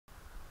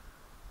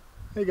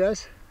Hey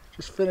guys,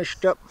 just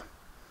finished up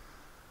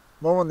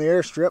mowing the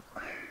airstrip.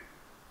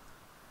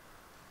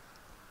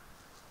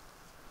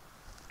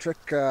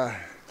 Took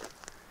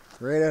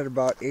right at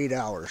about 8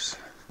 hours.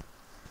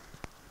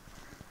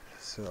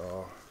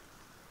 So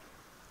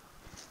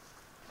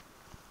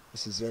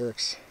this is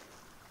Eric's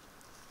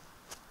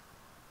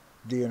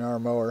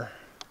DNR mower,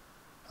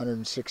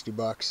 160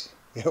 bucks.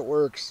 It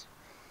works.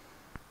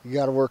 You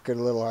gotta work it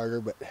a little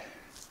harder, but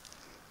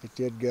it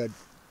did good.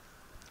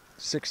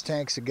 6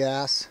 tanks of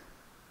gas.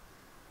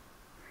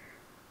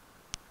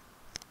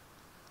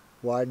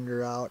 Widened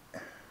her out,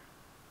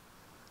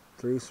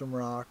 threw some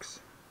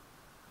rocks.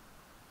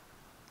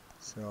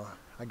 So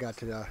I got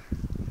to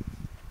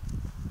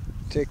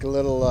take a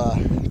little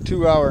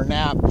 2-hour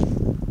nap.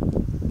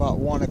 About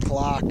 1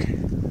 o'clock,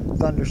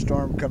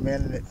 thunderstorm come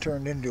in and it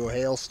turned into a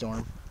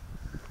hailstorm.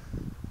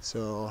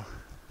 So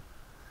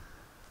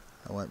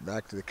I went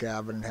back to the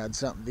cabin and had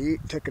something to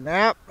eat, took a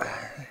nap.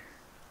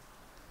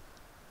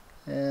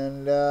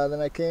 And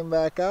then I came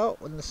back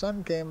out when the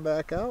sun came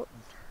back out.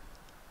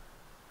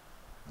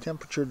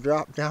 Temperature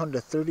dropped down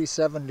to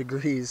 37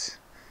 degrees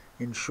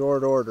in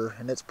short order,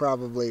 and it's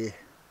probably,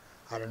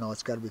 I don't know,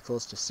 it's got to be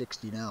close to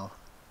 60 now.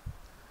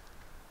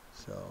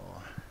 So,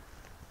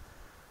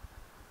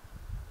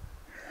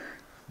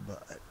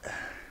 but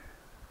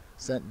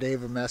sent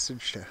Dave a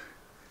message to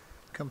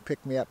come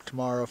pick me up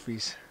tomorrow if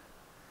he's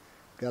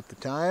got the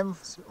time,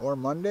 or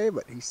Monday,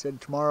 but he said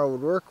tomorrow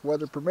would work,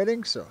 weather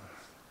permitting, so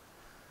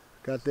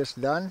got this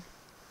done.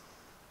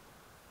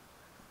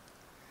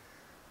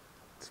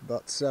 It's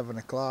about 7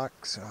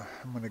 o'clock, so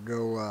I'm gonna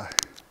go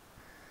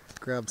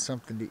grab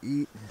something to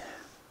eat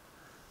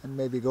and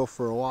maybe go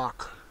for a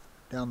walk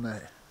down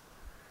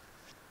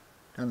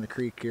the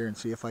creek here and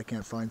see if I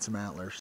can't find some antlers.